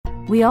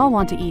We all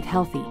want to eat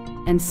healthy,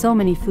 and so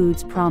many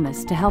foods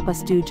promise to help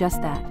us do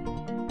just that.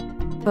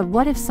 But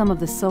what if some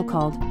of the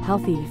so-called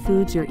healthy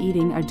foods you're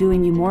eating are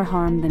doing you more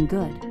harm than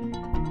good?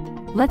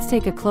 Let's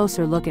take a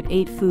closer look at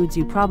 8 foods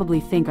you probably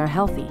think are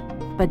healthy,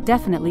 but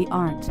definitely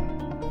aren't.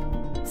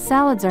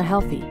 Salads are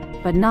healthy,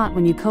 but not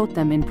when you coat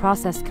them in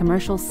processed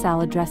commercial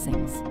salad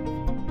dressings.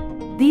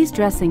 These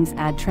dressings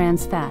add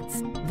trans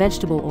fats,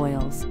 vegetable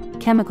oils,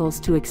 chemicals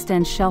to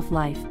extend shelf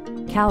life,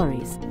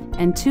 calories,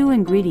 and 2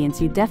 ingredients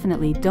you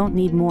definitely don't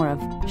need more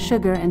of: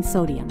 sugar and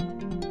sodium.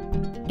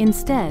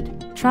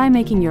 Instead, try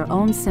making your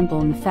own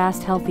simple and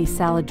fast healthy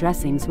salad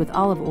dressings with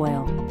olive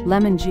oil,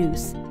 lemon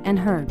juice, and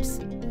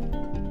herbs.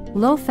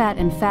 Low-fat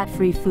and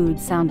fat-free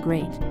foods sound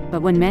great,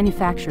 but when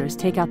manufacturers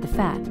take out the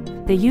fat,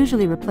 they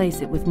usually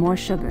replace it with more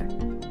sugar.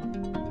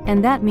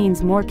 And that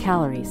means more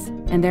calories,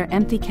 and they're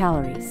empty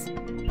calories.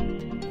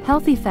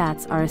 Healthy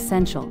fats are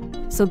essential,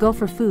 so go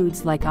for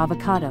foods like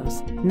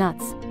avocados,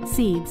 nuts,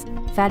 seeds,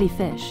 fatty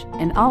fish,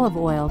 and olive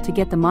oil to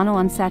get the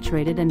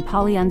monounsaturated and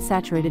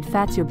polyunsaturated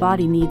fats your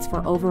body needs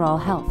for overall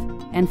health,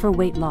 and for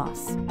weight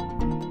loss.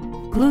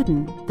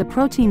 Gluten, the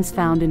proteins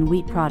found in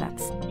wheat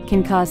products,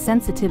 can cause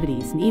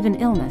sensitivities and even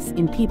illness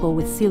in people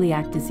with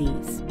celiac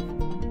disease.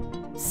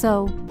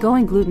 So,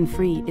 going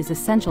gluten-free is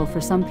essential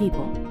for some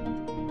people.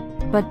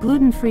 But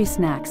gluten-free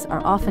snacks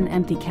are often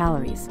empty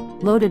calories,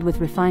 loaded with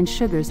refined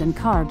sugars and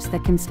carbs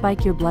that can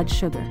spike your blood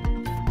sugar.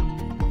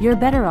 You're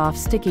better off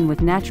sticking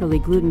with naturally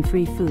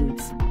gluten-free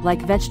foods,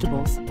 like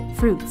vegetables,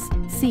 fruits,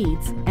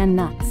 seeds, and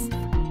nuts.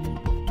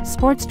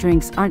 Sports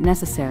drinks aren't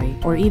necessary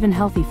or even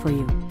healthy for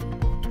you.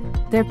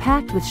 They're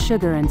packed with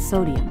sugar and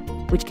sodium,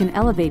 which can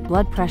elevate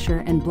blood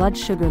pressure and blood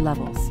sugar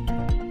levels.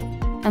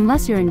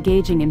 Unless you're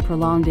engaging in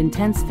prolonged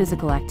intense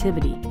physical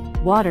activity,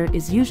 water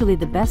is usually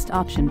the best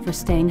option for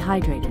staying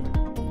hydrated.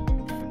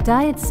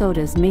 Diet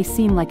sodas may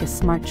seem like a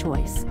smart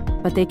choice,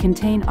 but they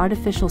contain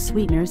artificial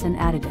sweeteners and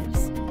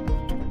additives.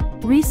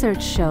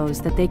 Research shows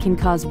that they can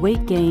cause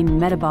weight gain,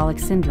 metabolic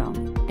syndrome,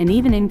 and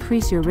even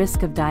increase your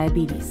risk of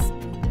diabetes.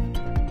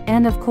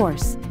 And of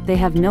course, they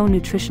have no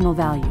nutritional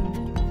value.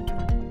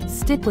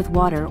 Stick with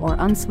water or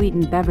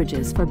unsweetened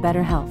beverages for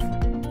better health.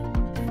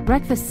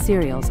 Breakfast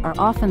cereals are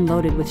often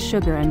loaded with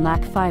sugar and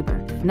lack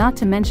fiber, not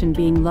to mention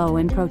being low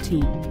in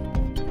protein.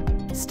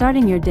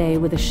 Starting your day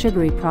with a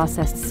sugary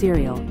processed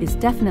cereal is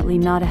definitely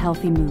not a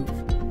healthy move.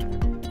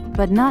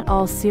 But not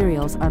all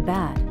cereals are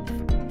bad.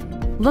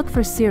 Look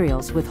for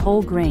cereals with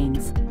whole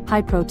grains,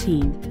 high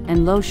protein,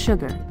 and low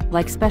sugar,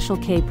 like Special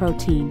K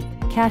protein,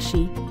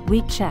 Kashi,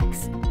 Wheat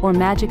Chex, or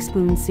Magic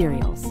Spoon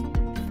cereals.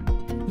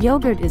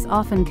 Yogurt is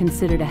often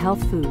considered a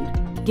health food,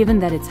 given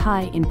that it's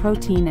high in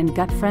protein and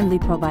gut-friendly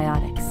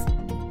probiotics.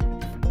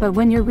 But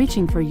when you're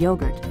reaching for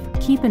yogurt,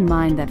 keep in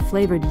mind that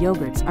flavored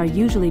yogurts are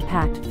usually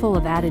packed full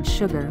of added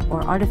sugar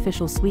or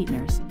artificial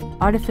sweeteners,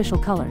 artificial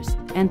colors,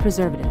 and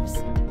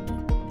preservatives.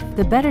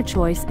 The better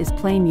choice is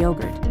plain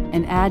yogurt,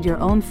 and add your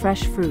own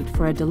fresh fruit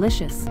for a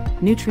delicious,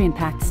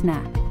 nutrient-packed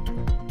snack.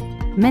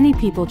 Many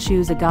people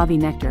choose agave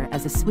nectar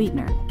as a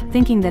sweetener,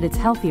 thinking that it's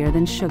healthier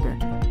than sugar.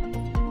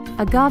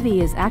 Agave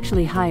is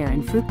actually higher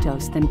in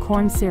fructose than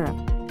corn syrup,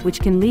 which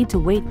can lead to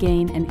weight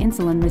gain and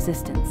insulin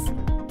resistance.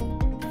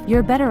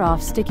 You're better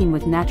off sticking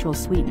with natural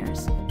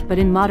sweeteners, but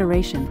in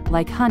moderation,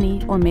 like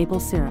honey or maple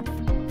syrup.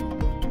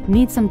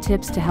 Need some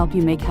tips to help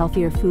you make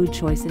healthier food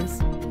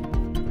choices?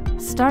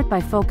 Start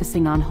by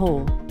focusing on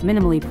whole,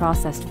 minimally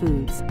processed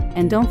foods,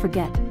 and don't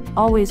forget,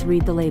 always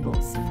read the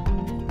labels.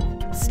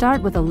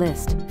 Start with a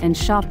list, and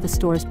shop the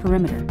store's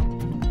perimeter.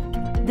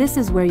 This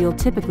is where you'll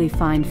typically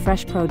find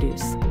fresh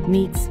produce,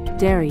 meats,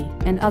 dairy,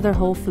 and other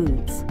whole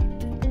foods.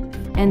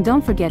 And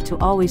don't forget to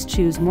always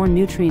choose more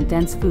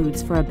nutrient-dense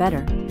foods for a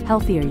better,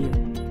 healthier you.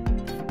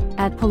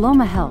 At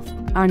Paloma Health,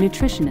 our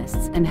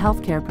nutritionists and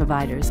healthcare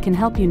providers can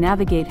help you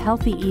navigate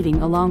healthy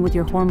eating along with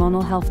your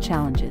hormonal health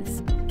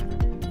challenges.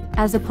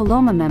 As a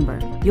Paloma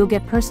member, you'll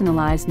get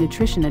personalized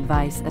nutrition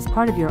advice as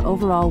part of your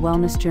overall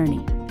wellness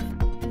journey.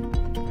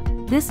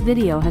 This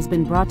video has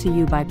been brought to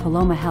you by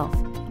Paloma Health,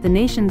 the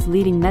nation's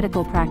leading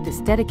medical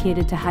practice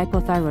dedicated to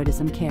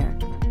hypothyroidism care.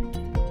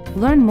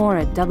 Learn more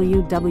at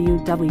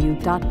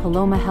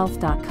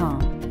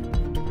www.palomahealth.com.